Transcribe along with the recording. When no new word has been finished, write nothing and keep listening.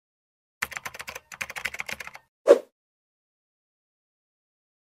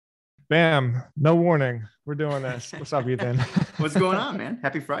Bam, no warning. We're doing this. What's up, Ethan? What's going on, man?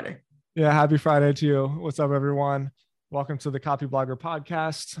 Happy Friday. Yeah, happy Friday to you. What's up, everyone? Welcome to the Copy Blogger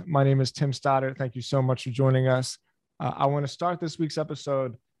podcast. My name is Tim Stoddard. Thank you so much for joining us. I want to start this week's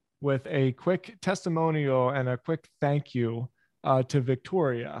episode with a quick testimonial and a quick thank you to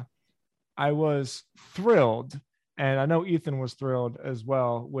Victoria. I was thrilled, and I know Ethan was thrilled as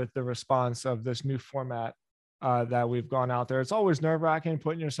well with the response of this new format that we've gone out there. It's always nerve-wracking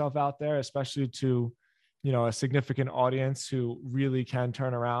putting yourself out there, especially to, a significant audience who really can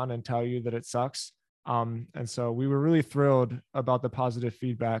turn around and tell you that it sucks. And so we were really thrilled about the positive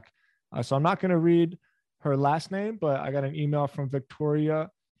feedback. So I'm not going to read her last name, but I got an email from Victoria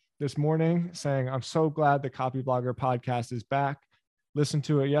this morning saying, "I'm so glad the Copy Blogger podcast is back. Listened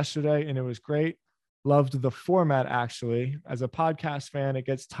to it yesterday and it was great. Loved the format, actually. As a podcast fan, it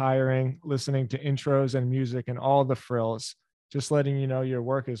gets tiring listening to intros and music and all the frills. Just letting you know your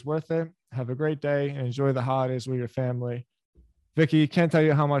work is worth it. Have a great day and enjoy the holidays with your family." Vicky, can't tell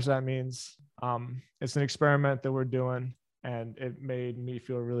you how much that means. It's an experiment that we're doing, and it made me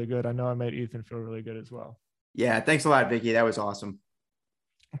feel really good. I know I made Ethan feel really good as well. Yeah, thanks a lot, Vicky. That was awesome.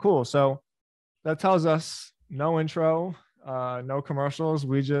 Cool. So that tells us no intro, no commercials.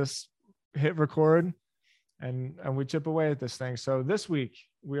 We just hit record and we chip away at this thing. So this week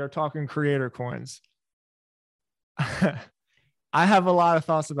we are talking creator coins. I have a lot of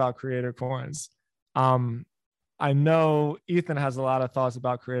thoughts about creator coins. I know Ethan has a lot of thoughts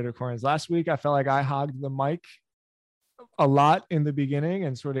about creator coins. Last week, I felt like I hogged the mic a lot in the beginning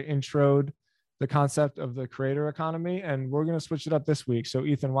and sort of introed the concept of the creator economy. And we're going to switch it up this week. So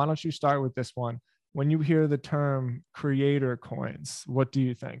Ethan, why don't you start with this one? When you hear the term creator coins, what do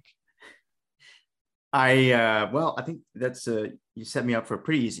you think? I think that's you set me up for a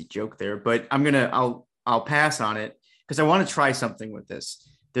pretty easy joke there, but I'll pass on it because I want to try something with this.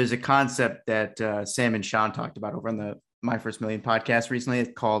 There's a concept that Sam and Sean talked about over on the My First Million podcast recently.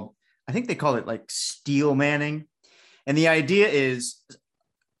 It's called, I think they call it like steel manning. And the idea is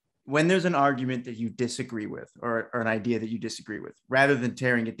when there's an argument that you disagree with or an idea that you disagree with, rather than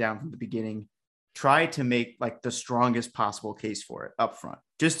tearing it down from the beginning, try to make like the strongest possible case for it up front,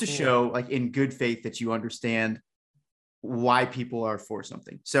 just to show like in good faith that you understand why people are for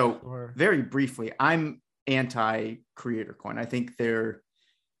something. So very briefly, I'm anti-creator coin. I think they're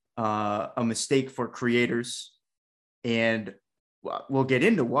a mistake for creators, and we'll get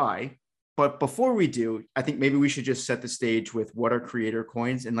into why. But before we do, I think maybe we should just set the stage with what are creator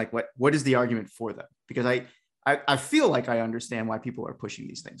coins and like what is the argument for them? Because I feel like I understand why people are pushing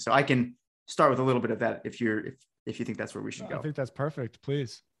these things. So I can start with a little bit of that if you think that's where we should go. I think that's perfect.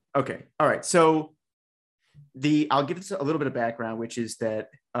 Please. Okay. All right. So I'll give it a little bit of background, which is that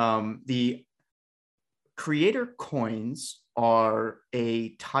the creator coins are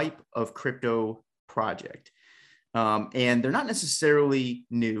a type of crypto project. And they're not necessarily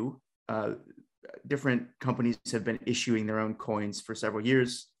new. Different companies have been issuing their own coins for several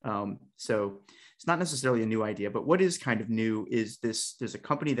years. So it's not necessarily a new idea, but what is kind of new is there's a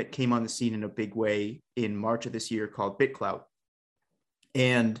company that came on the scene in a big way in March of this year called BitClout.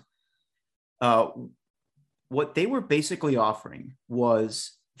 And what they were basically offering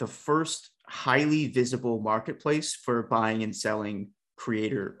was the first highly visible marketplace for buying and selling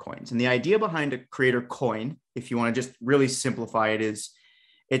creator coins. And the idea behind a creator coin, if you want to just really simplify it, is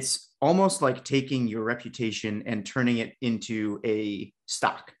it's almost like taking your reputation and turning it into a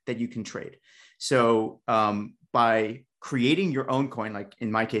stock that you can trade. So by creating your own coin, like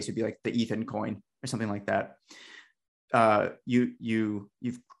in my case, it'd be like the Ethan coin or something like that.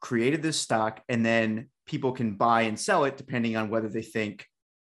 You've created this stock, and then people can buy and sell it depending on whether they think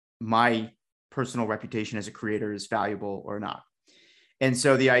my personal reputation as a creator is valuable or not. And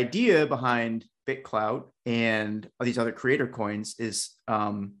so the idea behind BitClout and these other creator coins is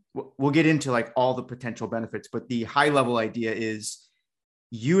we'll get into like all the potential benefits, but the high level idea is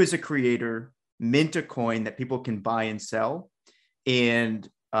you as a creator mint a coin that people can buy and sell. And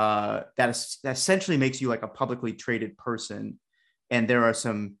that essentially makes you like a publicly traded person. And there are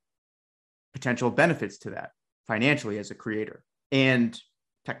some potential benefits to that financially as a creator and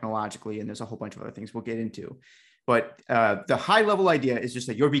technologically. And there's a whole bunch of other things we'll get into. But the high level idea is just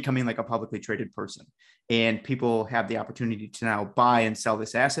that you're becoming like a publicly traded person, and people have the opportunity to now buy and sell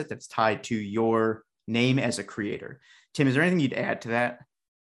this asset that's tied to your name as a creator. Tim, is there anything you'd add to that?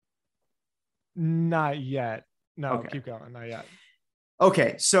 Not yet. No, okay. Keep going. Not yet.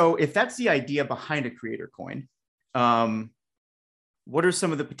 Okay. So if that's the idea behind a creator coin, what are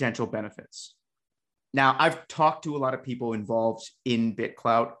some of the potential benefits? Now, I've talked to a lot of people involved in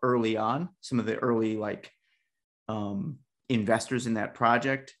BitClout early on, some of the early investors in that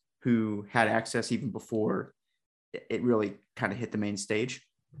project. who had access even before it really kind of hit the main stage.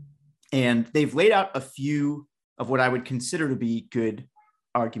 And they've laid out a few of what I would consider to be good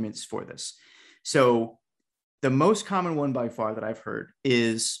arguments for this. So the most common one by far that I've heard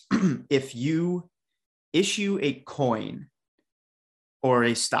is if you issue a coin or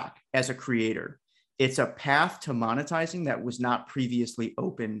a stock as a creator, it's a path to monetizing that was not previously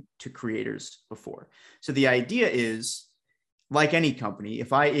open to creators before. So the idea is, like any company,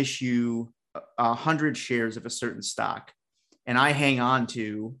 if I issue 100 shares of a certain stock and I hang on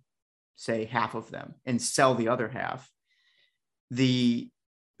to, say, half of them and sell the other half, the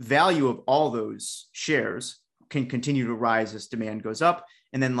value of all those shares can continue to rise as demand goes up.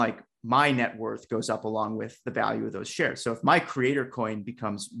 And then like my net worth goes up along with the value of those shares. So if my creator coin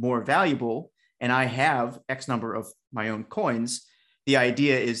becomes more valuable and I have X number of my own coins, the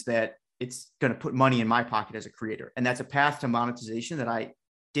idea is that it's going to put money in my pocket as a creator. And that's a path to monetization that I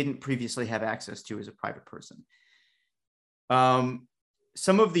didn't previously have access to as a private person.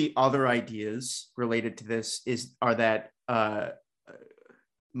 Some of the other ideas related to this are that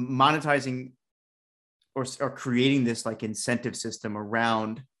monetizing or creating this like incentive system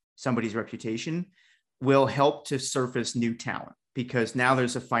around somebody's reputation will help to surface new talent, because now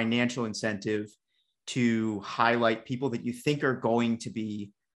there's a financial incentive to highlight people that you think are going to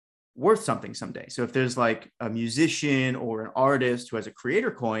be worth something someday. So if there's like a musician or an artist who has a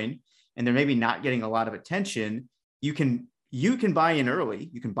creator coin and they're maybe not getting a lot of attention, you can buy in early,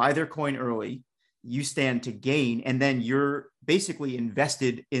 you can buy their coin early, you stand to gain, and then you're basically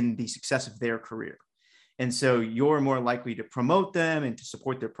invested in the success of their career. And so you're more likely to promote them and to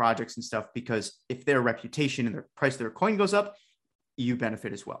support their projects and stuff, because if their reputation and the price of their coin goes up, you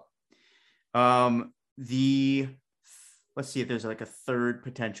benefit as well. Let's see if there's like a third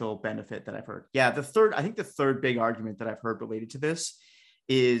potential benefit that I've heard. Yeah, I think the third big argument that I've heard related to this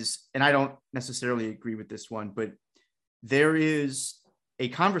is, and I don't necessarily agree with this one, but there is a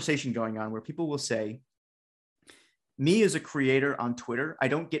conversation going on where people will say, me as a creator on Twitter, I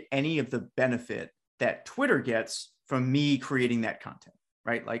don't get any of the benefit that Twitter gets from me creating that content,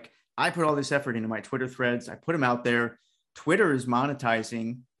 right? Like I put all this effort into my Twitter threads, I put them out there. Twitter is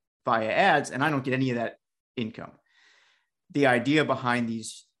monetizing via ads, and I don't get any of that income. The idea behind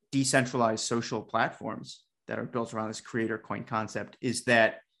these decentralized social platforms that are built around this creator coin concept is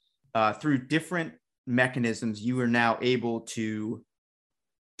that through different mechanisms, you are now able to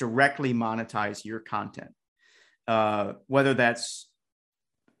directly monetize your content. Whether that's,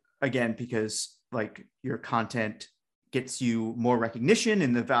 again, because like your content gets you more recognition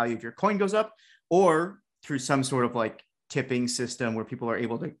and the value of your coin goes up, or through some sort of like tipping system where people are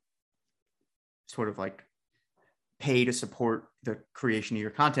able to sort of like pay to support the creation of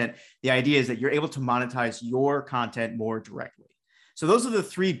your content. The idea is that you're able to monetize your content more directly. So those are the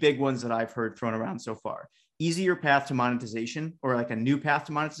three big ones that I've heard thrown around so far. Easier path to monetization, or like a new path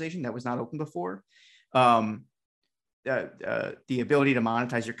to monetization that was not open before. The ability to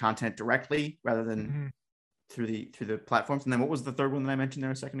monetize your content directly rather than through the platforms. And then what was the third one that I mentioned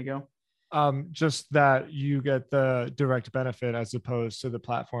there a second ago? Just that you get the direct benefit as opposed to the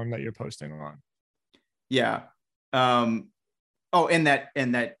platform that you're posting on. Yeah. And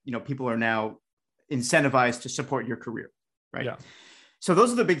that people are now incentivized to support your career, right? Yeah. So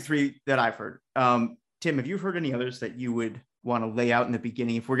those are the big three that I've heard. Tim, have you heard any others that you would want to lay out in the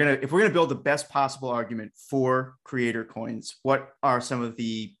beginning? If we're gonna build the best possible argument for creator coins, what are some of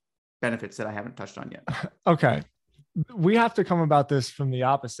the benefits that I haven't touched on yet? Okay, we have to come about this from the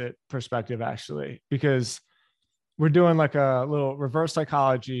opposite perspective, actually, because we're doing like a little reverse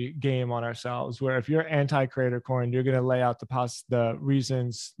psychology game on ourselves, where if you're anti-creator coin, you're going to lay out the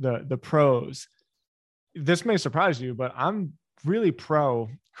reasons, the pros. This may surprise you, but I'm really pro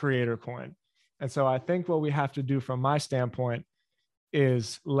creator coin. And so I think what we have to do from my standpoint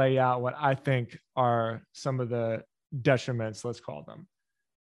is lay out what I think are some of the detriments, let's call them.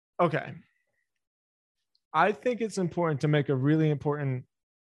 Okay. I think it's important to make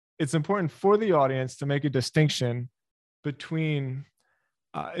it's important for the audience to make a distinction between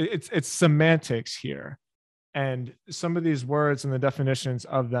it's semantics here. And some of these words and the definitions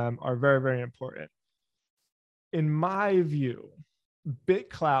of them are very, very important. In my view,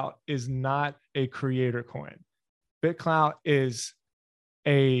 BitClout is not a creator coin. BitClout is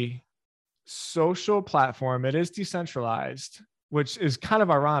a social platform. It is decentralized, which is kind of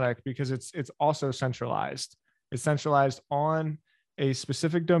ironic because it's also centralized. It's centralized on a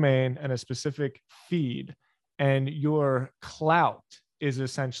specific domain and a specific feed, and your clout is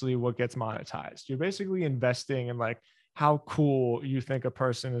essentially what gets monetized. You're basically investing in like how cool you think a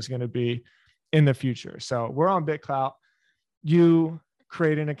person is going to be in the future. So we're on BitClout. You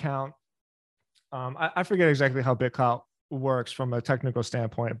create an account. I forget exactly how BitClout works from a technical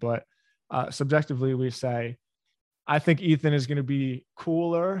standpoint, but subjectively we say, I think Ethan is going to be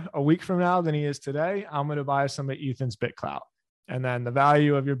cooler a week from now than he is today. I'm going to buy some of Ethan's BitClout. And then the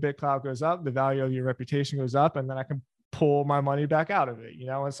value of your BitClout goes up, the value of your reputation goes up, and then I can pull my money back out of it,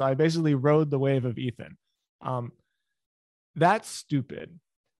 And so I basically rode the wave of Ethan. That's stupid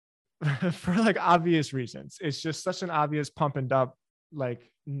for like obvious reasons. It's just such an obvious pump and dump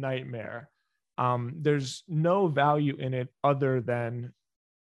like nightmare. There's no value in it other than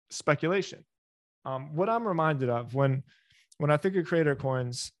speculation. What I'm reminded of when I think of creator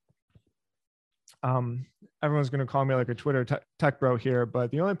coins, everyone's going to call me like a Twitter tech bro here, but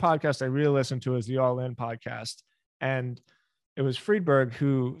the only podcast I really listen to is the All In podcast. And it was Friedberg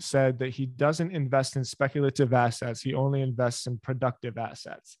who said that he doesn't invest in speculative assets. He only invests in productive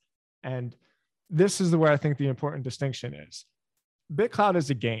assets. And this is where I think the important distinction is. BitClout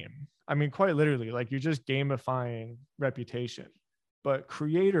is a game. I mean, quite literally, like you're just gamifying reputation. But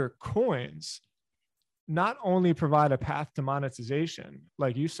creator coins not only provide a path to monetization,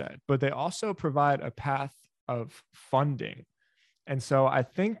 like you said, but they also provide a path of funding. And so I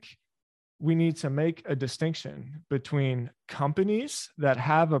think we need to make a distinction between companies that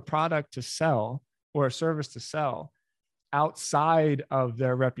have a product to sell or a service to sell outside of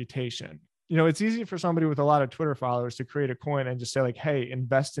their reputation. It's easy for somebody with a lot of Twitter followers to create a coin and just say like, hey,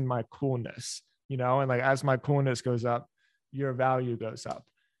 invest in my coolness, and like as my coolness goes up, your value goes up.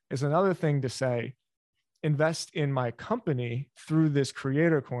 It's another thing to say, invest in my company through this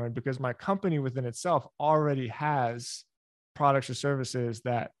creator coin because my company within itself already has products or services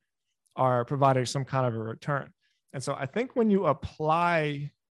that are providing some kind of a return. And so I think when you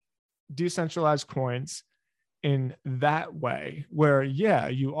apply decentralized coins in that way, where, yeah,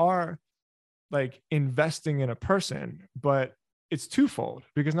 you are like investing in a person, but it's twofold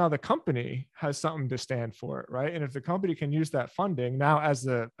because now the company has something to stand for, right? And if the company can use that funding, now as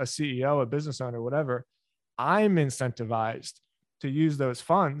a CEO, a business owner, whatever, I'm incentivized to use those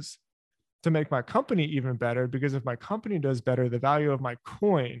funds to make my company even better, because if my company does better, the value of my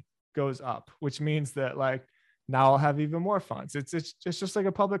coin goes up, which means that like now I'll have even more funds. It's just like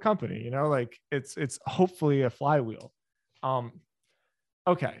a public company, like it's hopefully a flywheel.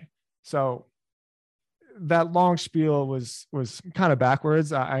 Okay. So that long spiel was kind of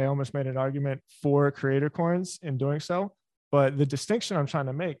backwards. I almost made an argument for creator coins in doing so, but the distinction I'm trying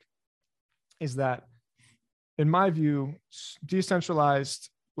to make is that in my view, decentralized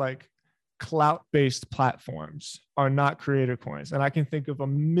like clout-based platforms are not creator coins. And I can think of a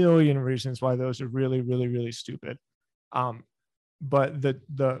million reasons why those are really, really, really stupid. But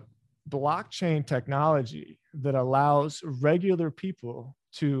the blockchain technology that allows regular people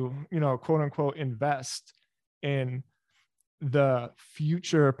to, quote unquote, invest in the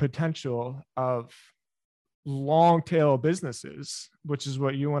future potential of long tail businesses, which is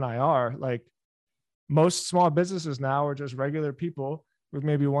what you and I are. Like most small businesses now are just regular people with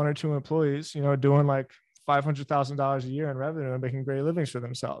maybe one or two employees, doing like $500,000 a year in revenue and making great livings for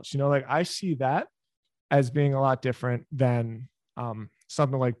themselves. Like I see that as being a lot different than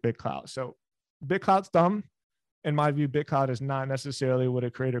something like BitClout. So BitClout's dumb. In my view, BitClout is not necessarily what a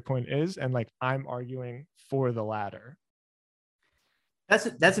creator coin is. And like, I'm arguing for the latter.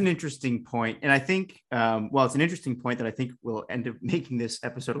 That's an interesting point. And I think, it's an interesting point that I think will end up making this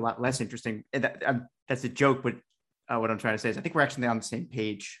episode a lot less interesting. And that's a joke, but what I'm trying to say is I think we're actually on the same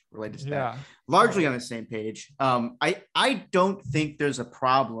page related to that. Largely on the same page. I don't think there's a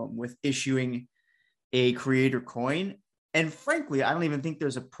problem with issuing a creator coin. And frankly, I don't even think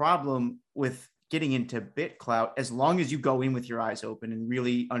there's a problem with getting into BitClout as long as you go in with your eyes open and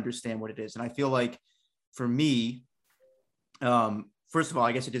really understand what it is. And I feel like for me, first of all,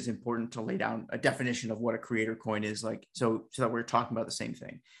 I guess it is important to lay down a definition of what a creator coin is, like, so that we're talking about the same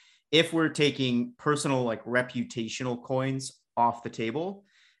thing. If we're taking personal, like reputational coins off the table,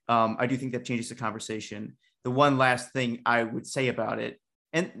 I do think that changes the conversation. The one last thing I would say about it,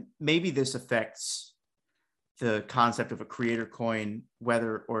 and maybe this affects the concept of a creator coin,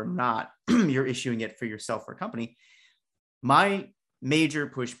 whether or not you're issuing it for yourself or a company. My major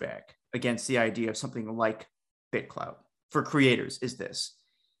pushback against the idea of something like BitClout for creators is this.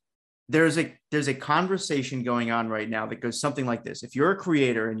 There's a conversation going on right now that goes something like this. If you're a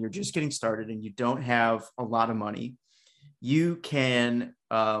creator and you're just getting started and you don't have a lot of money, you can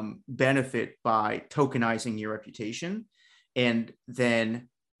benefit by tokenizing your reputation, and then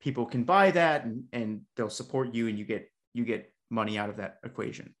people can buy that and they'll support you, and you get money out of that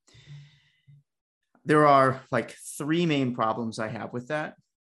equation. There are like three main problems I have with that,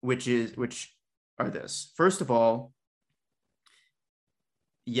 which are this. First of all,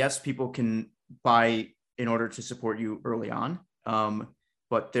 yes, people can buy in order to support you early on.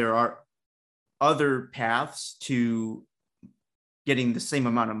 But there are other paths to getting the same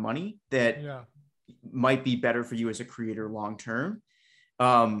amount of money that might be better for you as a creator long term.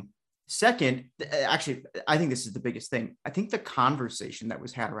 Second, actually, I think this is the biggest thing. I think the conversation that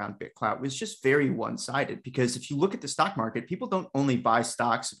was had around BitClout was just very one-sided, because if you look at the stock market, people don't only buy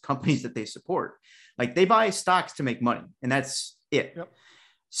stocks of companies that they support. Like, they buy stocks to make money, and that's it. Yep.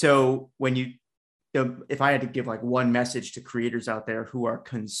 So if I had to give like one message to creators out there who are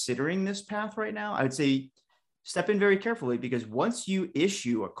considering this path right now, I would say step in very carefully, because once you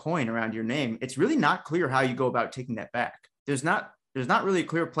issue a coin around your name, it's really not clear how you go about taking that back. There's not really a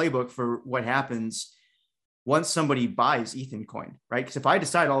clear playbook for what happens once somebody buys Ethan coin, right? Because if I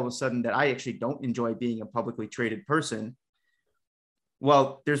decide all of a sudden that I actually don't enjoy being a publicly traded person,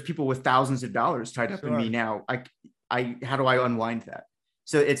 well, there's people with thousands of dollars tied up in me now. How do I unwind that?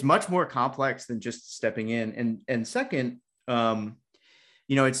 So it's much more complex than just stepping in. And second,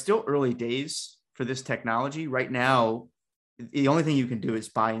 it's still early days for this technology. Right now, the only thing you can do is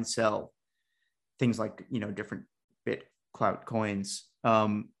buy and sell things like, different BitClout coins.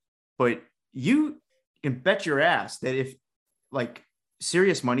 But you can bet your ass that if like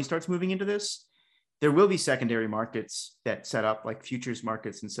serious money starts moving into this, there will be secondary markets that set up, like futures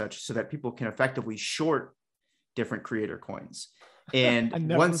markets and such, so that people can effectively short different creator coins. And I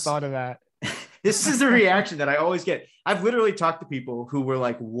never thought of that. This is the reaction that I always get. I've literally talked to people who were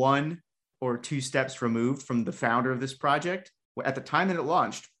like 1 or 2 steps removed from the founder of this project at the time that it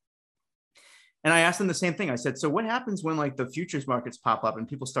launched. And I asked them the same thing. I said, so what happens when like the futures markets pop up and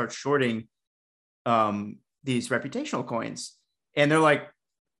people start shorting these reputational coins? And they're like,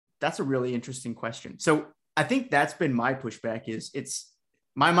 that's a really interesting question. So I think that's been my pushback.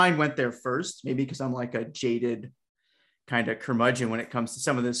 My mind went there first, maybe because I'm like a jaded kind of curmudgeon when it comes to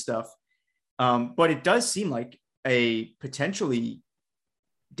some of this stuff. But it does seem like a potentially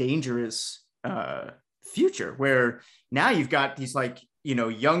dangerous future, where now you've got these like,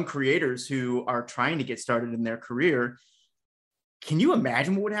 young creators who are trying to get started in their career. Can you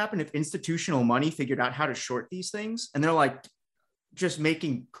imagine what would happen if institutional money figured out how to short these things? And they're like just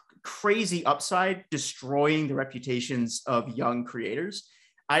making crazy upside, destroying the reputations of young creators.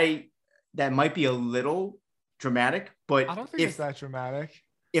 That might be a little dramatic, but I don't think it's that dramatic.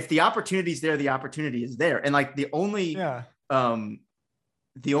 If the opportunity is there, the opportunity is there. And like the only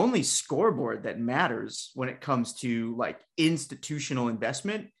scoreboard that matters when it comes to like institutional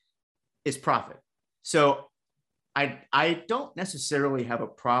investment is profit. So I don't necessarily have a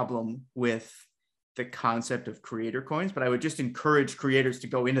problem with the concept of creator coins, but I would just encourage creators to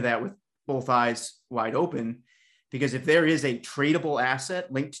go into that with both eyes wide open, because if there is a tradable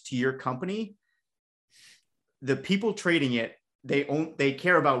asset linked to your company, the people trading it, they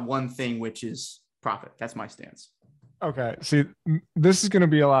care about one thing, which is profit. That's my stance. Okay. See, this is going to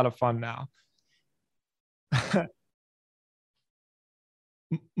be a lot of fun now.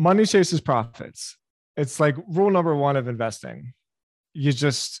 Money chases profits. It's like rule number 1 of investing.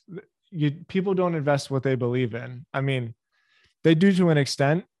 People don't invest what they believe in. I mean, they do to an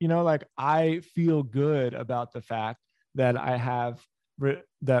extent, like I feel good about the fact that I have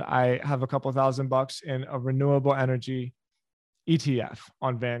a couple $1,000 in a renewable energy ETF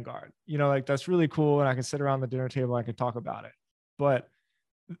on Vanguard. Like that's really cool. And I can sit around the dinner table, I can talk about it. But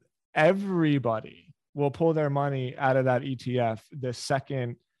everybody will pull their money out of that ETF the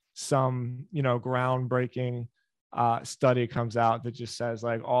second some, groundbreaking study comes out that just says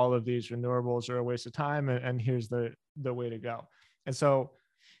like all of these renewables are a waste of time, and here's the way to go. And so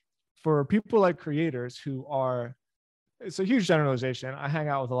for people like creators who are, it's a huge generalization. I hang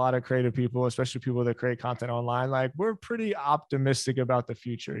out with a lot of creative people, especially people that create content online. Like we're pretty optimistic about the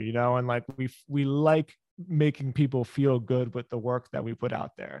future, and like we like making people feel good with the work that we put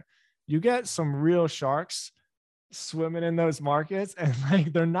out there. You get some real sharks swimming in those markets, and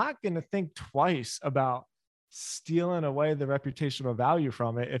like they're not going to think twice about stealing away the reputational value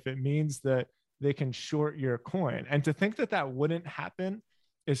from it if it means that they can short your coin. And to think that wouldn't happen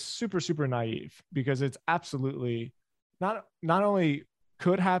is super, super naive, because it's absolutely not only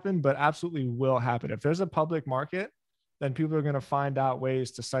could happen, but absolutely will happen. If there's a public market, then people are going to find out ways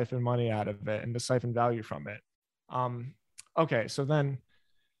to siphon money out of it and to siphon value from it. Okay,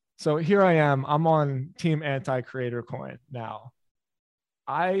 so here I am. I'm on team anti-creator coin now.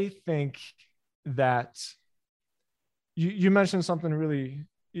 I think that you mentioned something earlier.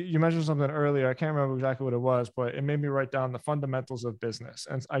 I can't remember exactly what it was, but it made me write down the fundamentals of business.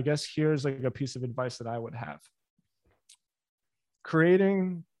 And I guess here's like a piece of advice that I would have.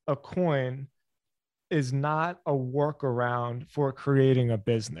 Creating a coin is not a workaround for creating a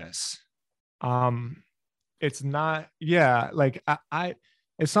business. It's not, yeah, like I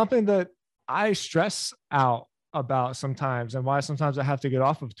it's something that I stress out about sometimes, and why sometimes I have to get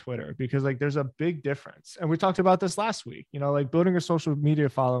off of Twitter, because like there's a big difference. And we talked about this last week, like building a social media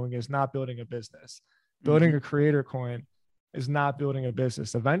following is not building a business. Building a creator coin is not building a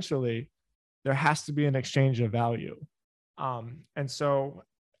business. Eventually, there has to be an exchange of value. And so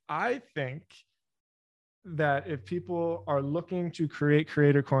I think that if people are looking to create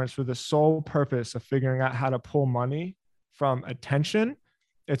creator coins for the sole purpose of figuring out how to pull money from attention,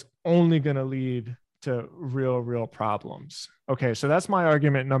 it's only going to lead to real problems. Okay, so that's my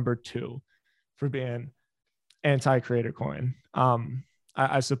argument number 2 for being anti-creator coin.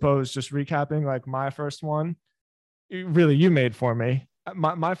 I suppose just recapping, like my first one, really you made for me.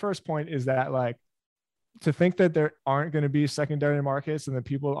 My first point is that, like, to think that there aren't going to be secondary markets and that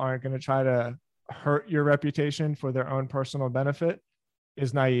people aren't going to try to hurt your reputation for their own personal benefit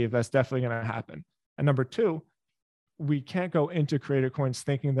is naive. That's definitely going to happen. And number 2, we can't go into creator coins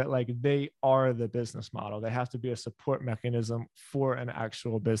thinking that like they are the business model. They have to be a support mechanism for an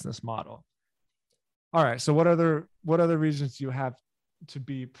actual business model. All right. So what other reasons do you have to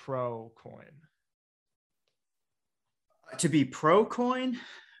be pro coin? To be pro coin,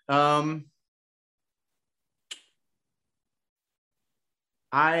 I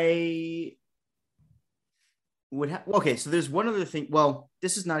would have, okay, so there's one other thing. Well,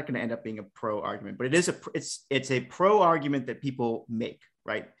 this is not going to end up being a pro argument, but it's a pro argument that people make,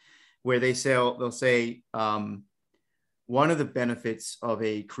 right? Where they'll say one of the benefits of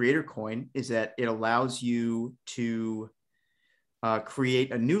a creator coin is that it allows you to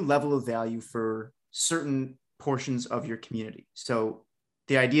create a new level of value for certain portions of your community. So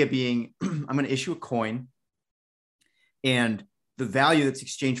the idea being, I'm going to issue a coin, and the value that's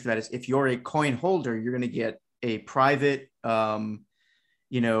exchanged for that is, if you're a coin holder, you're going to get a private, Zoom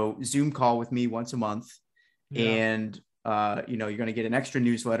call with me once a month. Yeah. And, you're going to get an extra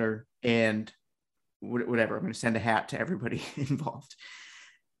newsletter and whatever. I'm going to send a hat to everybody involved.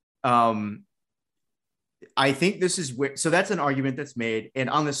 I think this is where, so that's an argument that's made.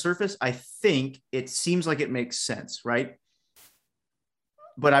 And on the surface, I think it seems like it makes sense, right?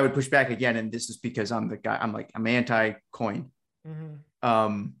 But I would push back again. And this is because I'm the guy, I'm anti-coin.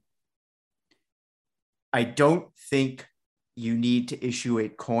 Mm-hmm. I don't think you need to issue a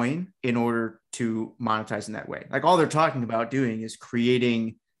coin in order to monetize in that way. Like, all they're talking about doing is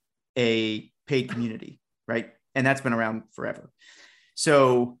creating a paid community, right? And that's been around forever.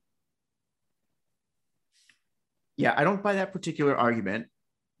 So yeah, I don't buy that particular argument.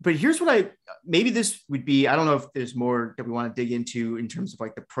 But here's what maybe this would be, I don't know if there's more that we want to dig into in terms of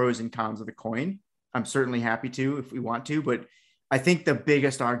like the pros and cons of the coin. I'm certainly happy to if we want to, but I think the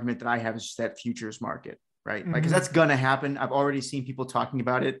biggest argument that I have is just that futures market, right? Mm-hmm. Like, because that's going to happen. I've already seen people talking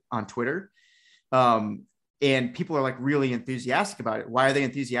about it on Twitter. And people are like really enthusiastic about it. Why are they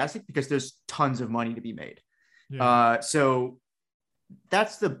enthusiastic? Because there's tons of money to be made. Yeah. So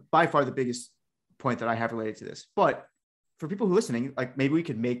that's by far the biggest point that I have related to this. But for people who are listening, like, maybe we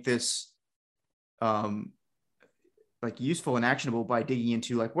could make this like useful and actionable by digging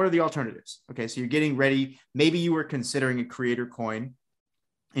into like, what are the alternatives? Okay, so you're getting ready. Maybe you were considering a creator coin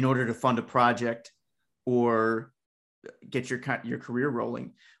in order to fund a project or get your career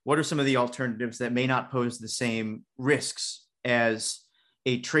rolling. What are some of the alternatives that may not pose the same risks as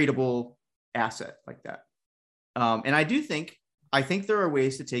a tradable asset like that? And I think there are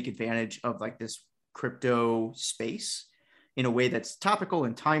ways to take advantage of like this crypto space in a way that's topical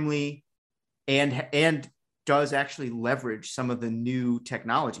and timely, and does actually leverage some of the new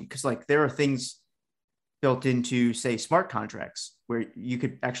technology. Because like, there are things built into, say, smart contracts where you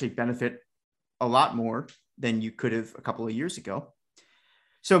could actually benefit a lot more than you could have a couple of years ago.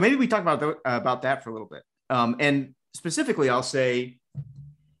 So maybe we talk about that for a little bit. And specifically, I'll say,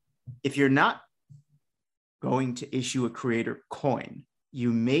 if you're not going to issue a creator coin,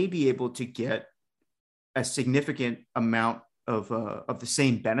 you may be able to get a significant amount of the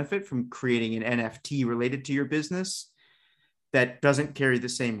same benefit from creating an NFT related to your business that doesn't carry the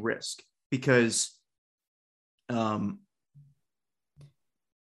same risk. Because an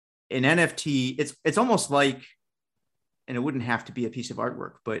NFT, it's almost like, and it wouldn't have to be a piece of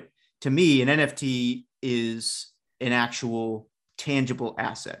artwork, but to me, an NFT is an actual tangible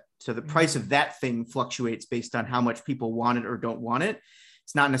asset. So the price of that thing fluctuates based on how much people want it or don't want it.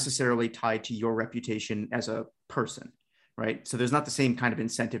 It's not necessarily tied to your reputation as a person, right? So there's not the same kind of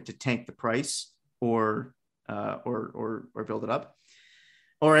incentive to tank the price or build it up.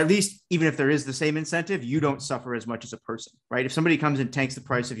 or at least even if there is the same incentive, you don't suffer as much as a person, right? If somebody comes and tanks the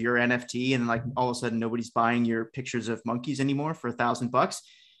price of your NFT and like all of a sudden nobody's buying your pictures of monkeys anymore for $1,000,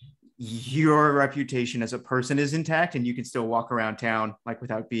 your reputation as a person is intact and you can still walk around town like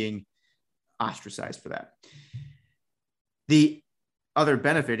without being ostracized for that. The other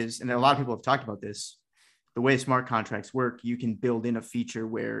benefit is, and a lot of people have talked about this, the way smart contracts work, you can build in a feature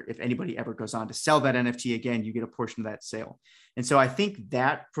where if anybody ever goes on to sell that NFT again, you get a portion of that sale. And so I think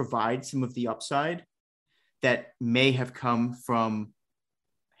that provides some of the upside that may have come from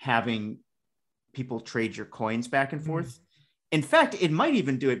having people trade your coins back and forth. In fact, it might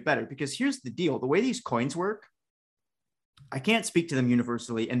even do it better because here's the deal. The way these coins work, I can't speak to them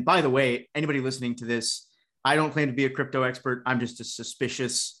universally. And by the way, anybody listening to this, I don't claim to be a crypto expert. I'm just a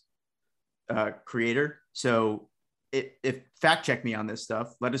suspicious creator. So if fact check me on this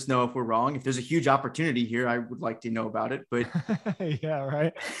stuff, let us know if we're wrong. If there's a huge opportunity here, I would like to know about it, but yeah,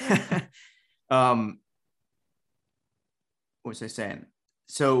 right. What was I saying?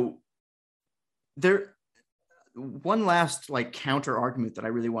 So one last like counter argument that I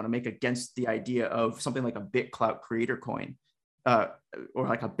really want to make against the idea of something like a BitClout creator coin, or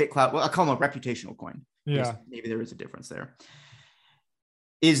like a BitClout, well, I call them a reputational coin. Yeah. Maybe there is a difference there.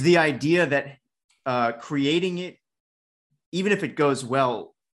 Is the idea that creating it, even if it goes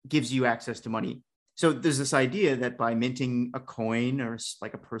well, gives you access to money. So there's this idea that by minting a coin or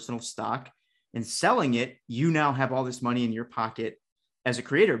like a personal stock and selling it, you now have all this money in your pocket as a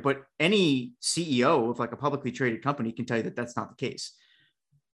creator. But any CEO of like a publicly traded company can tell you that that's not the case.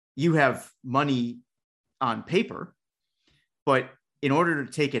 You have money on paper, but in order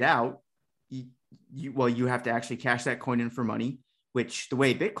to take it out, you have to actually cash that coin in for money, which the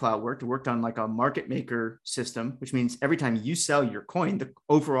way BitClout worked, it worked on like a market maker system, which means every time you sell your coin, the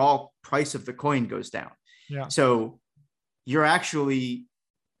overall price of the coin goes down. Yeah. So you're actually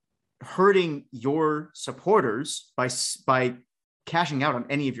hurting your supporters by cashing out on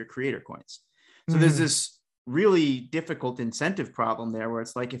any of your creator coins. So there's this really difficult incentive problem there where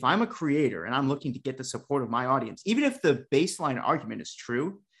it's like, if I'm a creator and I'm looking to get the support of my audience, even if the baseline argument is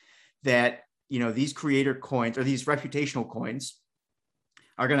true that, you know, these creator coins or these reputational coins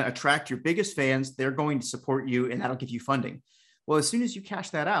are going to attract your biggest fans, they're going to support you, and that'll give you funding. Well, as soon as you cash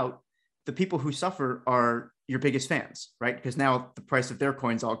that out, the people who suffer are your biggest fans, right? Because now the price of their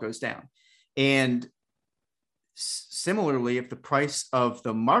coins all goes down. And similarly, if the price of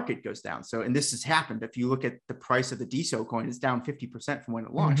the market goes down, so, and this has happened, if you look at the price of the DeSo coin, it's down 50% from when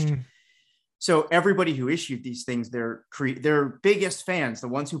it launched. So everybody who issued these things, their biggest fans, the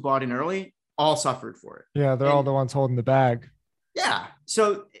ones who bought in early, all suffered for it. Yeah, they're all the ones holding the bag. Yeah.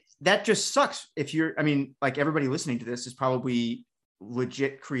 So that just sucks. If you're, I mean, like everybody listening to this is probably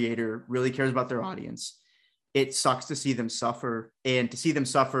legit creator, really cares about their audience. It sucks to see them suffer, and to see them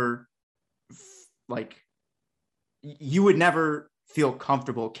suffer, like you would never feel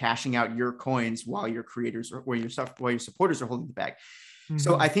comfortable cashing out your coins while your creators or while your supporters are holding the bag.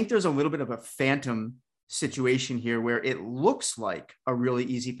 So I think there's a little bit of a phantom situation here where it looks like a really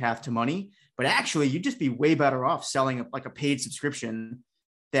easy path to money, but actually you'd just be way better off selling like a paid subscription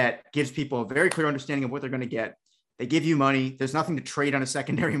that gives people a very clear understanding of what they're going to get. They give you money. There's nothing to trade on a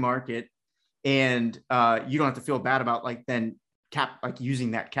secondary market. And you don't have to feel bad about like then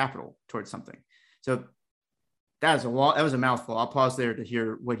using that capital towards something. So that was a mouthful. I'll pause there to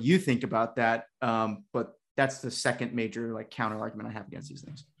hear what you think about that. But that's the second major like counter argument I have against these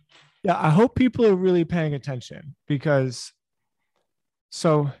things. Yeah, I hope people are really paying attention, because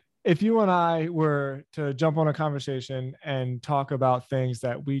so if you and I were to jump on a conversation and talk about things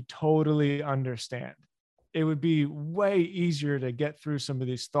that we totally understand, it would be way easier to get through some of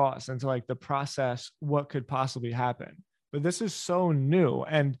these thoughts and to like the process what could possibly happen. But this is so new.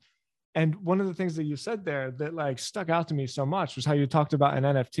 And one of the things that you said there that like stuck out to me so much was how you talked about an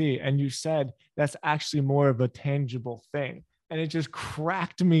NFT, and you said that's actually more of a tangible thing. And it just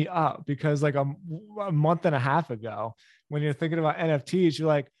cracked me up, because like a month and a half ago, when you're thinking about NFTs, you're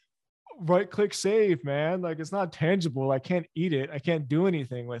like, right click save, man. Like it's not tangible. I can't eat it. I can't do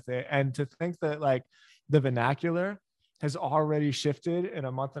anything with it. And to think that like the vernacular has already shifted in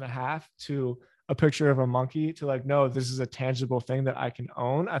a month and a half to a picture of a monkey to like, no, this is a tangible thing that I can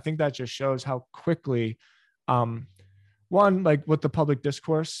own. I think that just shows how quickly, one, like what the public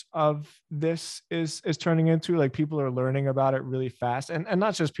discourse of this is turning into. Like people are learning about it really fast, and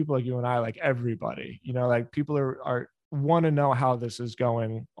not just people like you and I, like everybody, you know, like people are want to know how this is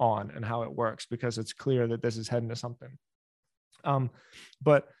going on and how it works, because it's clear that this is heading to something.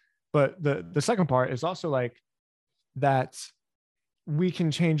 But the second part is also like that we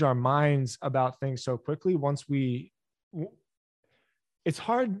can change our minds about things so quickly once we it's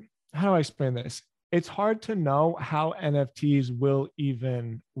hard. How do I explain this? It's hard to know how NFTs will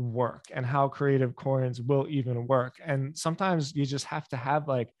even work and how creative coins will even work. And sometimes you just have to have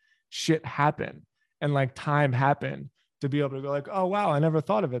like shit happen and like time happen to be able to go like, oh, wow, I never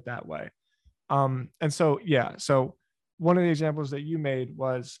thought of it that way. And so, yeah. So one of the examples that you made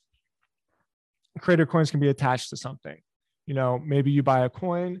was creator coins can be attached to something. You know, maybe you buy a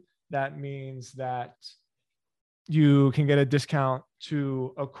coin. That means that you can get a discount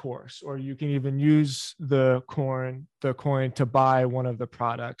to a course, or you can even use the coin to buy one of the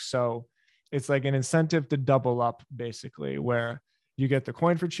products. So it's like an incentive to double up, basically, where you get the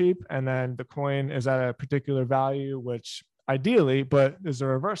coin for cheap and then the coin is at a particular value, which ideally, but there's a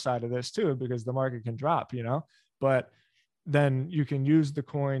reverse side of this too, because the market can drop, you know, but then you can use the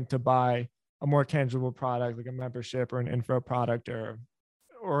coin to buy a more tangible product like a membership or an info product or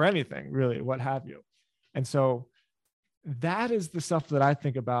anything really, what have you. And so that is the stuff that I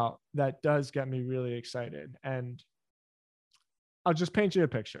think about that does get me really excited. And I'll just paint you a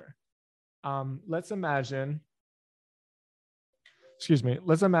picture. Let's imagine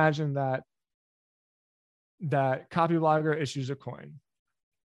that Copyblogger issues a coin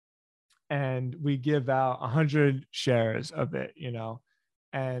and we give out 100 shares of it, you know,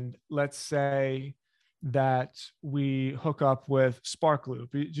 and let's say that we hook up with Sparkloop.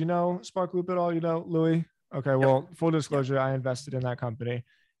 Do you know Sparkloop at all? You know, Louis? Okay, well, full disclosure, I invested in that company.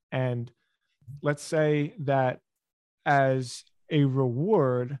 And let's say that as a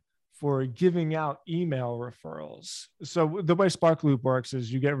reward for giving out email referrals. So the way Sparkloop works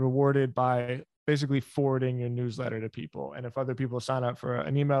is you get rewarded by basically forwarding your newsletter to people. And if other people sign up for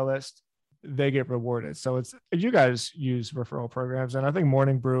an email list, they get rewarded. So it's, you guys use referral programs, and I think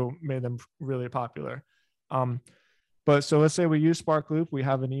Morning Brew made them really popular. But so let's say we use Sparkloop, we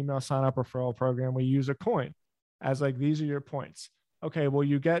have an email sign up referral program, we use a coin as like, these are your points. Okay, well,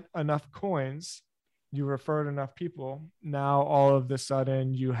 you get enough coins, you referred enough people. Now, all of the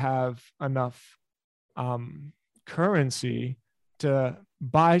sudden you have enough currency to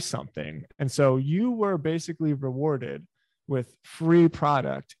buy something. And so you were basically rewarded with free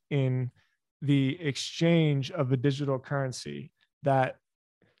product in the exchange of a digital currency that,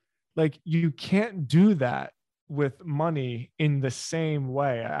 like, you can't do that with money in the same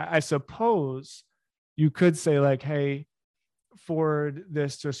way. I suppose you could say like, hey, forward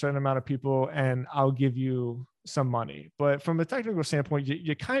this to a certain amount of people and I'll give you some money. But from a technical standpoint,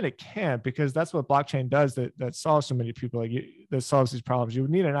 you kind of can't, because that's what blockchain does that solves so many people, like that solves these problems. You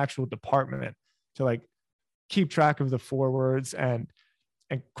would need an actual department to like keep track of the forwards and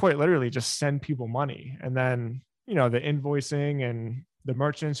quite literally just send people money. And then, you know, the invoicing and the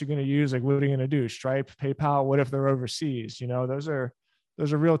merchants you're going to use, like, what are you going to do? Stripe, PayPal, what if they're overseas? You know, those are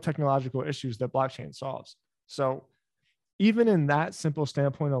real technological issues that blockchain solves. So even in that simple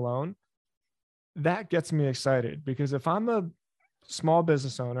standpoint alone, that gets me excited, because if I'm a small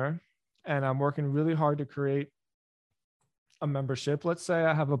business owner and I'm working really hard to create a membership, let's say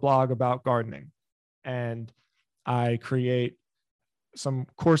I have a blog about gardening and I create some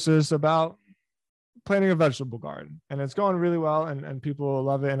courses about planting a vegetable garden and it's going really well and people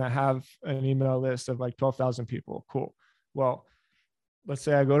love it. And I have an email list of like 12,000 people. Cool. Well, let's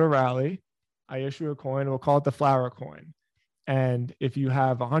say I go to Rally, I issue a coin, we'll call it the flower coin. And if you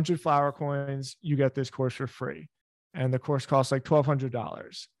have 100 flower coins, you get this course for free. And the course costs like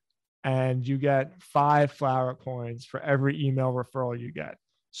 $1,200. And you get 5 flower coins for every email referral you get.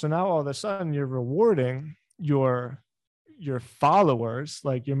 So now all of a sudden you're rewarding your followers,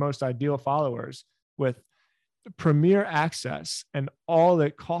 like your most ideal followers, with premier access, and all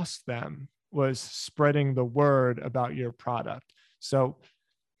it cost them was spreading the word about your product. So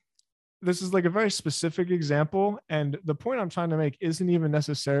this is like a very specific example. And the point I'm trying to make isn't even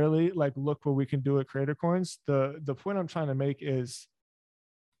necessarily like, look what we can do at Creator Coins. The point I'm trying to make is,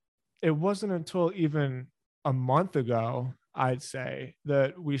 it wasn't until even a month ago, I'd say,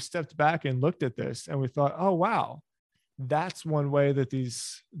 that we stepped back and looked at this and we thought, oh, wow, that's one way that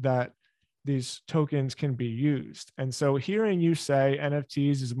these tokens can be used. And so hearing you say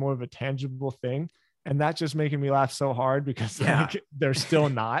NFTs is more of a tangible thing, and that's just making me laugh so hard, because like, they're still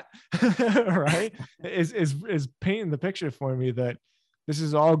not, right? Is painting the picture for me that this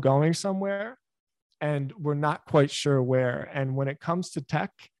is all going somewhere and we're not quite sure where. And when it comes to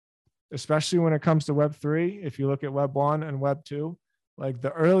tech, especially when it comes to Web3, if you look at Web 1 and Web 2, like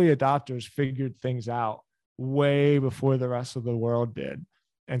the early adopters figured things out way before the rest of the world did.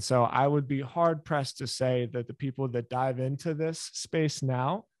 And so I would be hard pressed to say that the people that dive into this space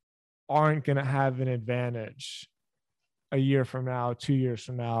now aren't going to have an advantage a year from now, 2 years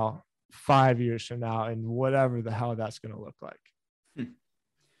from now, 5 years from now, and whatever the hell that's going to look like.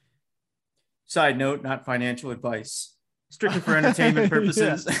 Side note, not financial advice, strictly for entertainment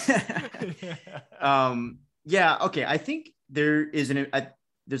purposes. Yeah. Okay. I think there's an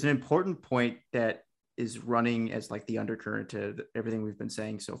important point that is running as like the undercurrent to everything we've been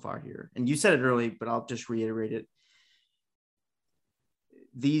saying so far here. And you said it early, but I'll just reiterate it.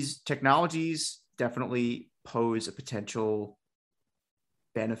 These technologies definitely pose a potential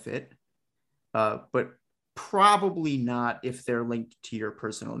benefit, but probably not if they're linked to your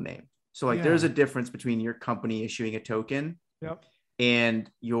personal name. So like there's a difference between your company issuing a token and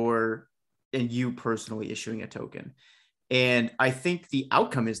you personally issuing a token. And I think the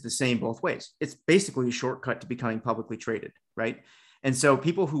outcome is the same both ways. It's basically a shortcut to becoming publicly traded, right? And so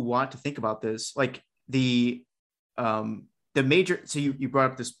people who want to think about this, like the major, so you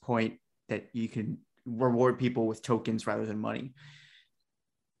brought up this point that you can reward people with tokens rather than money.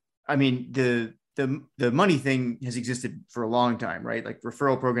 I mean, the money thing has existed for a long time, right? Like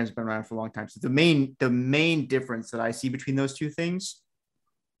referral programs have been around for a long time. So the main difference that I see between those two things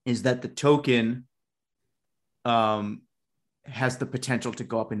is that the token has the potential to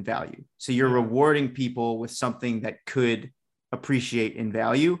go up in value. So you're rewarding people with something that could appreciate in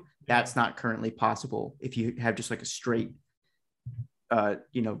value. That's not currently possible if you have just like a straight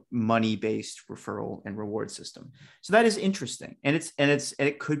money-based referral and reward system. So that is interesting. And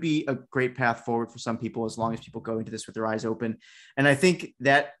it could be a great path forward for some people, as long as people go into this with their eyes open. And I think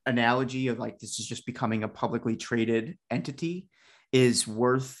that analogy of like, this is just becoming a publicly traded entity is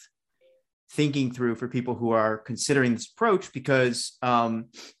worth thinking through for people who are considering this approach, because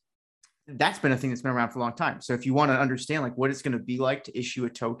that's been a thing that's been around for a long time. So if you want to understand like what it's going to be like to issue a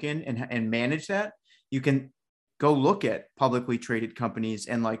token and manage that, you can go look at publicly traded companies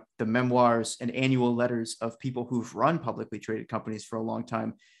and like the memoirs and annual letters of people who've run publicly traded companies for a long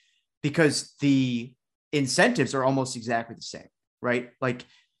time, because the incentives are almost exactly the same, right? Like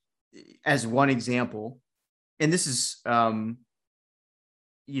as one example, and this is,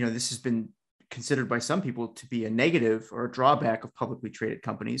 this has been considered by some people to be a negative or a drawback of publicly traded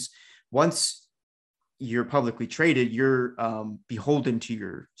companies. Once you're publicly traded, you're beholden to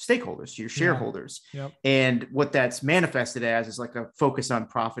your stakeholders, to your shareholders. And what that's manifested as is like a focus on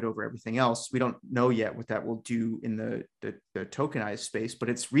profit over everything else. We don't know yet what that will do in the tokenized space, but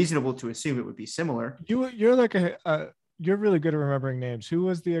it's reasonable to assume it would be similar. You're like you're really good at remembering names. Who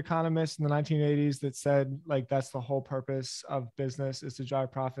was the economist in the 1980s that said like that's the whole purpose of business is to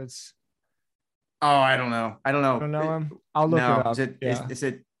drive profits? Oh, I don't know. I don't know him. I'll look it up.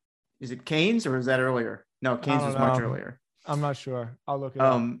 Is it Keynes or is that earlier? No, Keynes was much earlier. I'm not sure. I'll look it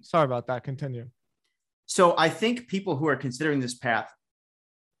up. Sorry about that. Continue. So I think people who are considering this path,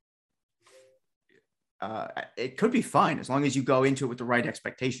 it could be fine as long as you go into it with the right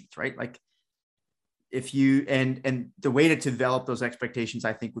expectations, right? Like if you, and the way to develop those expectations,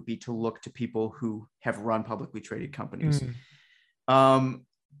 I think would be to look to people who have run publicly traded companies.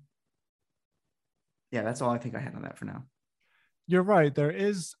 Yeah, that's all I think I had on that for now. You're right. There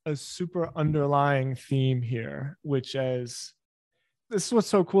is a super underlying theme here, which is, this is what's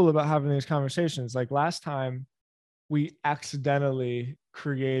so cool about having these conversations. Like last time we accidentally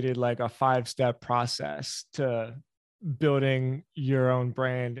created like a 5-step process to building your own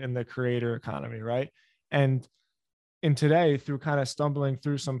brand in the creator economy, right? And in today, through kind of stumbling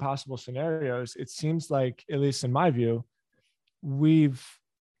through some possible scenarios, it seems like, at least in my view, we've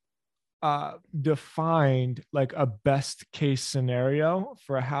defined like a best case scenario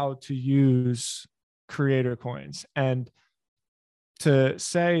for how to use creator coins. And to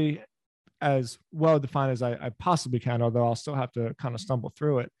say as well defined as I possibly can, although I'll still have to kind of stumble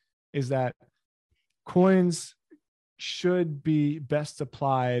through it, is that coins should be best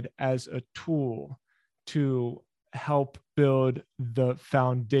applied as a tool to help build the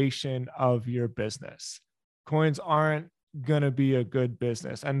foundation of your business. Coins aren't going to be a good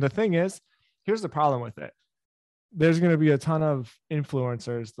business. And the thing is, here's the problem with it. There's going to be a ton of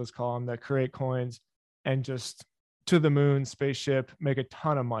influencers, let's call them, that create coins and just to the moon spaceship, make a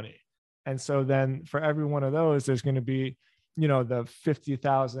ton of money. And so then for every one of those, there's going to be, the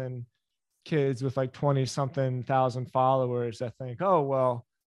 50,000 kids with like 20 something thousand followers that think, oh, well,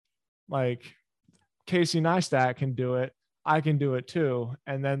 like Casey Neistat can do it, I can do it too.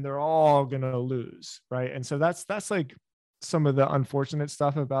 And then they're all going to lose. Right. And so that's like some of the unfortunate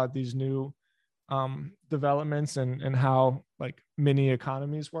stuff about these new developments and how like mini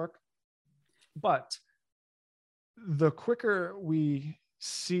economies work. But the quicker we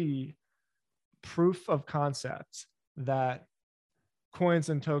see proof of concept that coins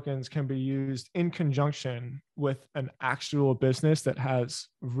and tokens can be used in conjunction with an actual business that has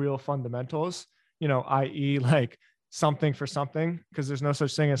real fundamentals, i.e. like something for something, because there's no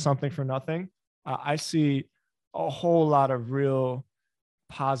such thing as something for nothing. I see a whole lot of real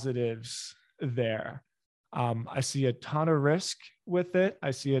positives there. I see a ton of risk with it.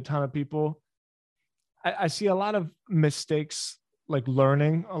 I see a ton of people. I see a lot of mistakes, like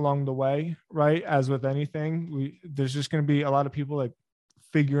learning along the way, right? As with anything, there's just going to be a lot of people like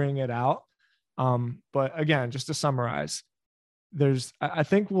figuring it out. But again, just to summarize, I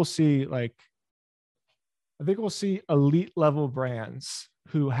think we'll see elite level brands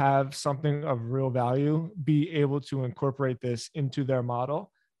who have something of real value be able to incorporate this into their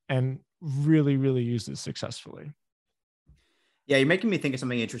model and really, really use it successfully. Yeah, you're making me think of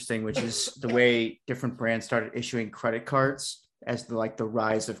something interesting, which is the way different brands started issuing credit cards as the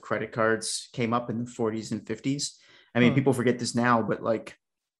rise of credit cards came up in the 40s and 50s. I mean, people forget this now, but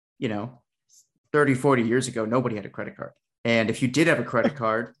 30, 40 years ago, nobody had a credit card. And if you did have a credit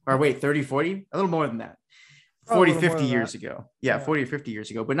card, or wait, 30, 40, a little more than that. 40, 50 years ago. Yeah, 40 or 50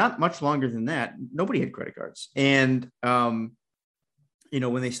 years ago, but not much longer than that. Nobody had credit cards. And,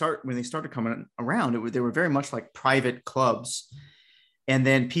 when they started coming around, they were very much like private clubs. And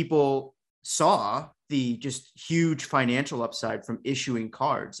then people saw the just huge financial upside from issuing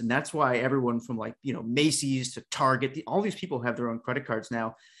cards. And that's why everyone from Macy's to Target, all these people have their own credit cards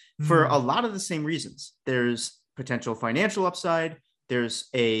now for a lot of the same reasons. There's potential financial upside. There's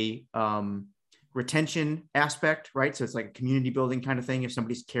a, retention aspect, right? So it's like a community building kind of thing. If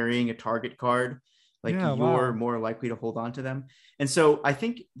somebody's carrying a Target card, you're more likely to hold on to them. And so I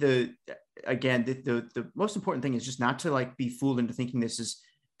think the most important thing is just not to be fooled into thinking this is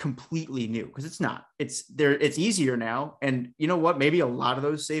completely new, because it's not. It's easier now. And you know what? Maybe a lot of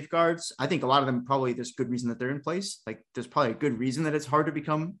those safeguards, I think a lot of them probably there's good reason that they're in place. There's probably a good reason that it's hard to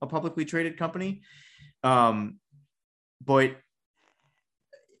become a publicly traded company. But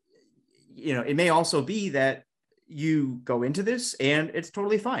it may also be that you go into this and it's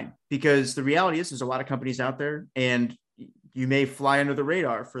totally fine, because the reality is there's a lot of companies out there and you may fly under the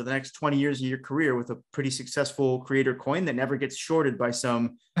radar for the next 20 years of your career with a pretty successful creator coin that never gets shorted by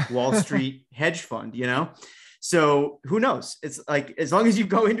some Wall Street hedge fund, So who knows? It's as long as you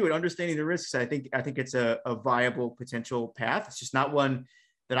go into it understanding the risks, I think it's a viable potential path. It's just not one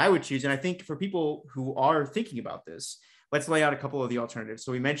that I would choose. And I think for people who are thinking about this, let's lay out a couple of the alternatives.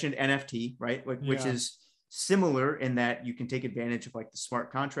 So we mentioned NFT, right? Which is similar in that you can take advantage of the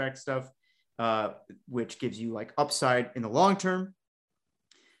smart contract stuff, which gives you upside in the long term,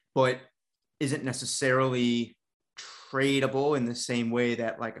 but isn't necessarily tradable in the same way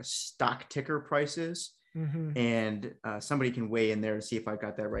that a stock ticker price is. Mm-hmm. And somebody can weigh in there to see if I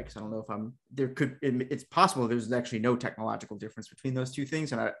got that right, because I don't know if it's possible there's actually no technological difference between those two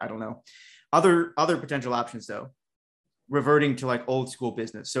things, and I don't know. Other potential options though, reverting to old school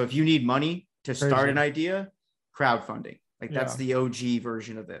business. So if you need money to start an idea, crowdfunding, that's the OG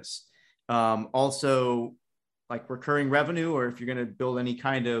version of this. Also recurring revenue, or if you're going to build any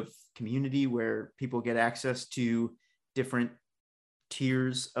kind of community where people get access to different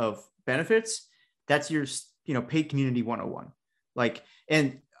tiers of benefits, that's your, paid community 101.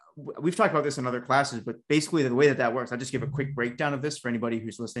 And we've talked about this in other classes, but basically the way that works, I'll just give a quick breakdown of this for anybody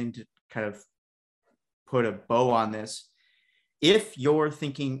who's listening to kind of put a bow on this. If you're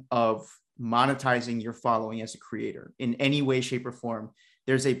thinking of monetizing your following as a creator in any way, shape, or form,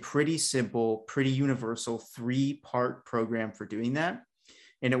 there's a pretty simple, pretty universal 3-part program for doing that.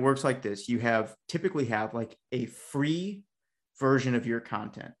 And it works like this. You typically have a free version of your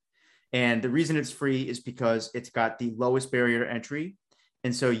content. And the reason it's free is because it's got the lowest barrier to entry.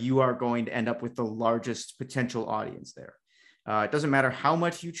 And so you are going to end up with the largest potential audience there. It doesn't matter how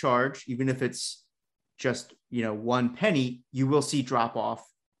much you charge, even if it's just, 1 penny, you will see drop off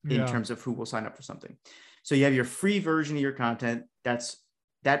in terms of who will sign up for something. So you have your free version of your content.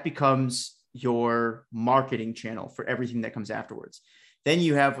 That becomes your marketing channel for everything that comes afterwards. Then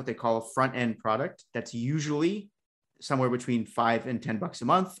you have what they call a front end product. That's usually somewhere between $5 and $10 a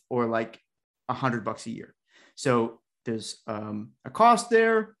month, or $100 a year. So there's a cost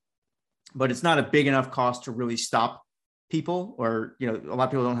there, but it's not a big enough cost to really stop people, or a lot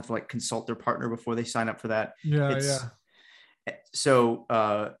of people don't have to consult their partner before they sign up for that. So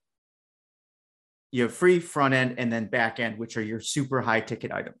you have free front end and then back end, which are your super high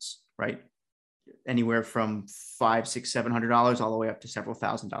ticket items, right? Anywhere from $500, $600, $700 all the way up to several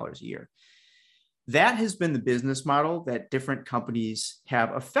 $1,000s a year. That has been the business model that different companies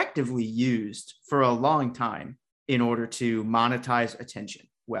have effectively used for a long time in order to monetize attention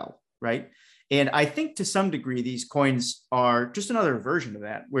well, right? And I think to some degree, these coins are just another version of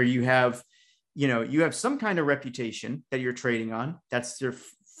that, where you have some kind of reputation that you're trading on. That's your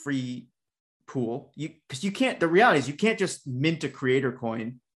free pool. The reality is you can't just mint a creator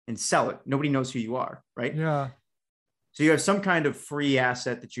coin and sell it. Nobody knows who you are, right? Yeah. So you have some kind of free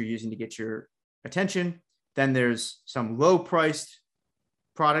asset that you're using to get your attention. Then there's some low priced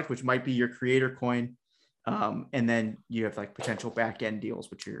product, which might be your creator coin. And then you have like potential back end deals,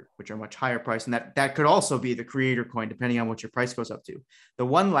 which are much higher price. And that could also be the creator coin, depending on what your price goes up to. The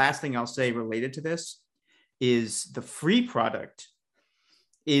one last thing I'll say related to this is the free product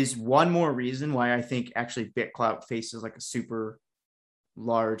is one more reason why I think actually BitClout faces like a super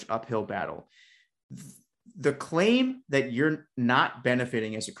large uphill battle. The claim that you're not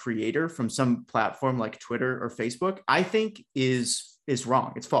benefiting as a creator from some platform like Twitter or Facebook, I think is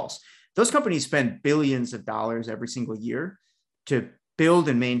wrong. It's false. Those companies spend billions of dollars every single year to build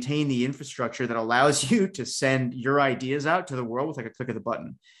and maintain the infrastructure that allows you to send your ideas out to the world with like a click of the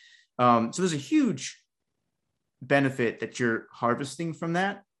button. So there's a huge benefit that you're harvesting from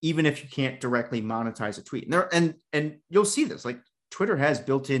that, even if you can't directly monetize a tweet. And you'll see this, like Twitter has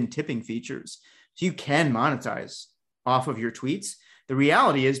built-in tipping features, so you can monetize off of your tweets. The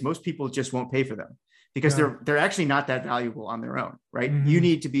reality is most people just won't pay for them because they're actually not that valuable on their own, right? Mm-hmm. You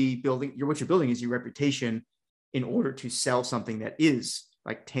need to be building what you're building is your reputation in order to sell something that is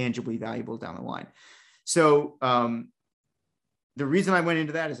like tangibly valuable down the line. So the reason I went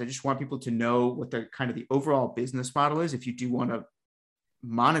into that is I just want people to know what the kind of the overall business model is if you do want to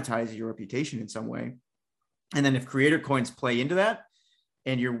monetize your reputation in some way. And then if creator coins play into that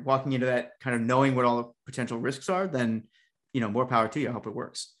and you're walking into that kind of knowing what all the potential risks are, then, more power to you. I hope it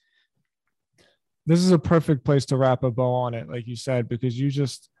works. This is a perfect place to wrap a bow on it, like you said, because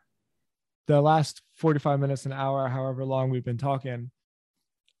the last 45 minutes, an hour, however long we've been talking,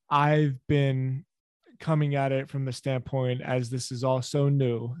 I've been coming at it from the standpoint as this is all so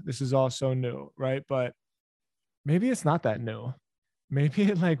new. This is all so new, right? But maybe it's not that new. Maybe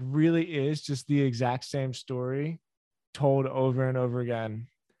it like really is just the exact same story told over and over again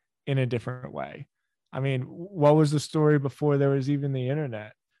in a different way. I mean, what was the story before there was even the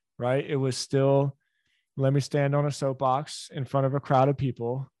internet, right? It was still, let me stand on a soapbox in front of a crowd of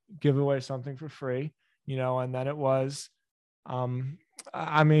people, give away something for free, and then it was,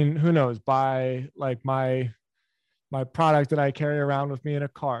 I mean, who knows, buy like my product that I carry around with me in a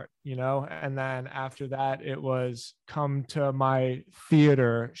cart, and then after that, it was come to my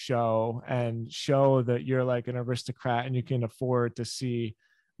theater show and show that you're like an aristocrat and you can afford to see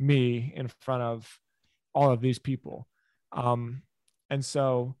me in front of all of these people. And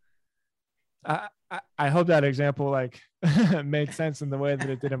so I hope that example like made sense in the way that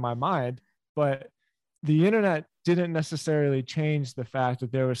it did in my mind, but the internet didn't necessarily change the fact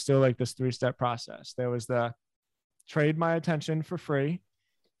that there was still like this 3-step process. There was the trade my attention for free.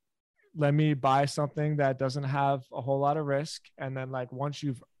 Let me buy something that doesn't have a whole lot of risk. And then like, once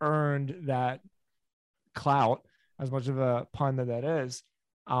you've earned that clout, as much of a pun that is,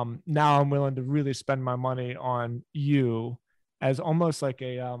 now I'm willing to really spend my money on you as almost like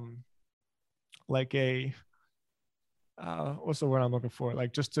a what's the word I'm looking for?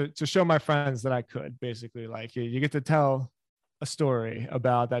 Like just to show my friends that I could basically like you get to tell a story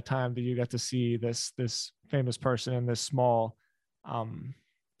about that time that you got to see this famous person in this small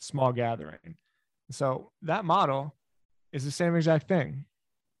gathering. So that model is the same exact thing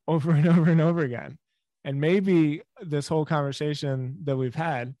over and over and over again. And maybe this whole conversation that we've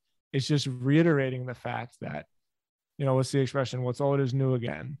had is just reiterating the fact that, what's the expression? What's old is new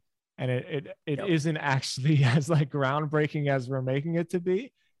again. And it yep. isn't actually as like groundbreaking as we're making it to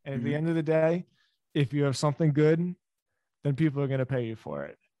be. And at the end of the day, if you have something good, then people are going to pay you for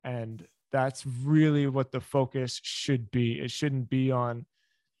it. And that's really what the focus should be. It shouldn't be on,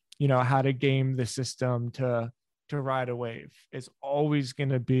 how to game the system to ride a wave. It's always going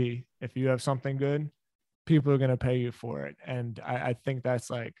to be, if you have something good, people are going to pay you for it. And I think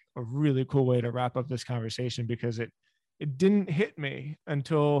that's like a really cool way to wrap up this conversation, because it didn't hit me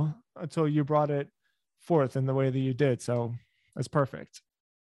until you brought it forth in the way that you did. So that's perfect.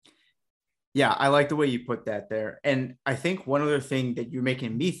 Yeah, I like the way you put that there. And I think one other thing that you're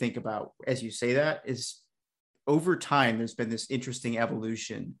making me think about as you say that is over time, there's been this interesting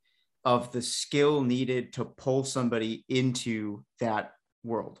evolution of the skill needed to pull somebody into that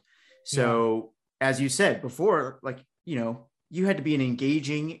world. So as you said before, like, you had to be an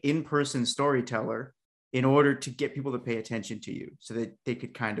engaging in-person storyteller in order to get people to pay attention to you so that they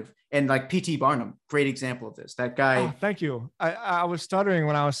could kind of, and like P.T. Barnum, great example of this, that guy. Oh, thank you. I was stuttering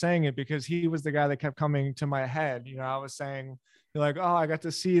when I was saying it because he was the guy that kept coming to my head. I was saying, you're like, oh, I got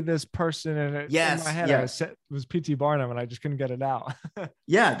to see this person and in my head, it was P.T. Barnum and I just couldn't get it out.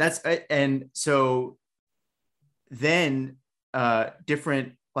 Yeah, and so then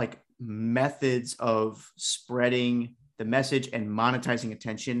different like methods of spreading the message and monetizing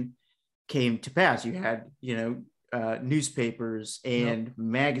attention came to pass. You had, newspapers and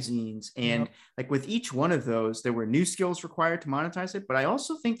magazines. And like with each one of those, there were new skills required to monetize it. But I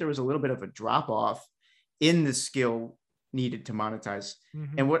also think there was a little bit of a drop off in the skill needed to monetize.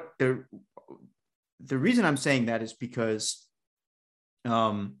 And what the reason I'm saying that is because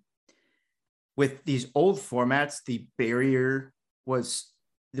with these old formats, the barrier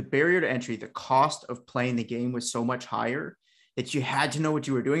to entry, the cost of playing the game was so much higher that you had to know what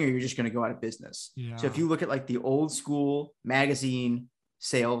you were doing or you're just going to go out of business. Yeah. So if you look at like the old school magazine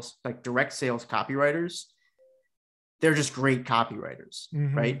sales, like direct sales copywriters, they're just great copywriters,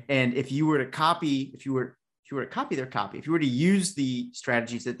 right? And if you were to copy their copy, if you were to use the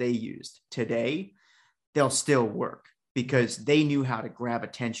strategies that they used today, they'll still work because they knew how to grab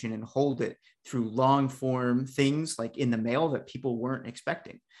attention and hold it through long form things like in the mail that people weren't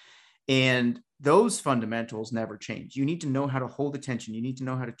expecting. And those fundamentals never change. You need to know how to hold attention. You need to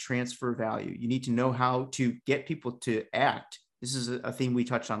know how to transfer value. You need to know how to get people to act. This is a theme we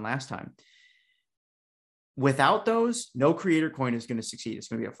touched on last time. Without those, no creator coin is going to succeed. It's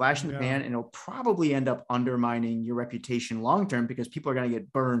going to be a flash in the pan, and it'll probably end up undermining your reputation long-term because people are going to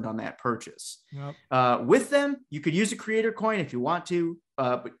get burned on that purchase. With them, you could use a creator coin if you want to,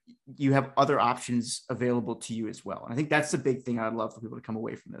 but you have other options available to you as well. And I think that's the big thing I'd love for people to come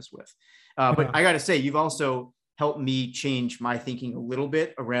away from this with. But I got to say, you've also helped me change my thinking a little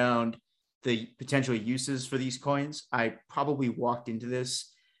bit around the potential uses for these coins. I probably walked into this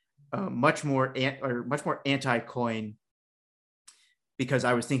much more anti-coin because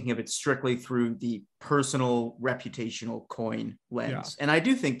I was thinking of it strictly through the personal reputational coin lens. And I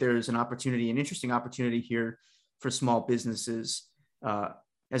do think there's an interesting opportunity here for small businesses,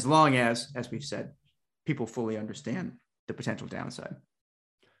 as long as we've said, people fully understand the potential downside.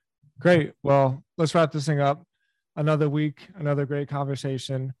 Great. Well, let's wrap this thing up. Another week, another great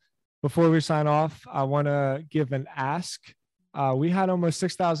conversation. Before we sign off, I want to give an ask. We had almost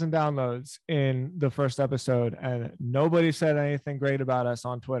 6,000 downloads in the first episode, and nobody said anything great about us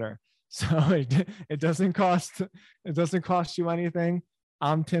on Twitter. So it doesn't cost you anything.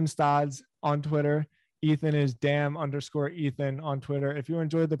 I'm Tim Stodds on Twitter. Ethan is Dam_Ethan on Twitter. If you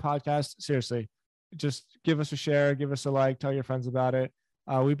enjoyed the podcast, seriously, just give us a share, give us a like, tell your friends about it.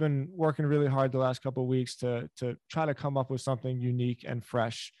 We've been working really hard the last couple of weeks to try to come up with something unique and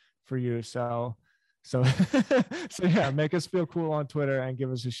fresh for you. So yeah, make us feel cool on Twitter and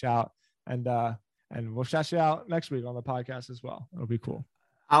give us a shout, and we'll shout you out next week on the podcast as well. It'll be cool.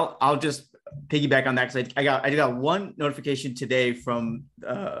 I'll just piggyback on that because I got one notification today from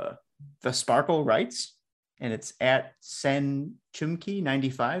the Sparkle Rights, and it's at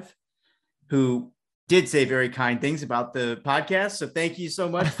Senchumki95, who did say very kind things about the podcast. So thank you so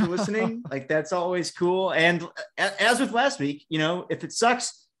much for listening. Like, that's always cool. And as with last week, if it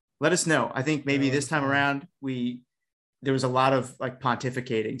sucks, let us know. I think maybe this time around there was a lot of like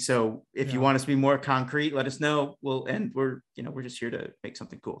pontificating. So if you want us to be more concrete, let us know. We're just here to make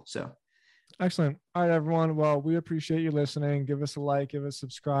something cool. So excellent. All right, everyone. Well, we appreciate you listening. Give us a like, give us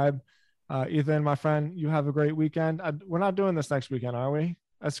subscribe. Ethan, my friend, you have a great weekend. We're not doing this next weekend, are we?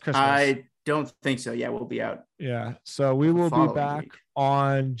 That's Christmas. I don't think so. Yeah, we'll be out. Yeah. So we will be back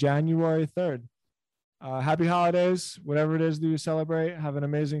on January 3rd. Happy holidays, whatever it is that you celebrate. Have an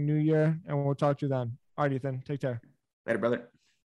amazing new year, and we'll talk to you then. All right, Ethan, take care. Later, brother.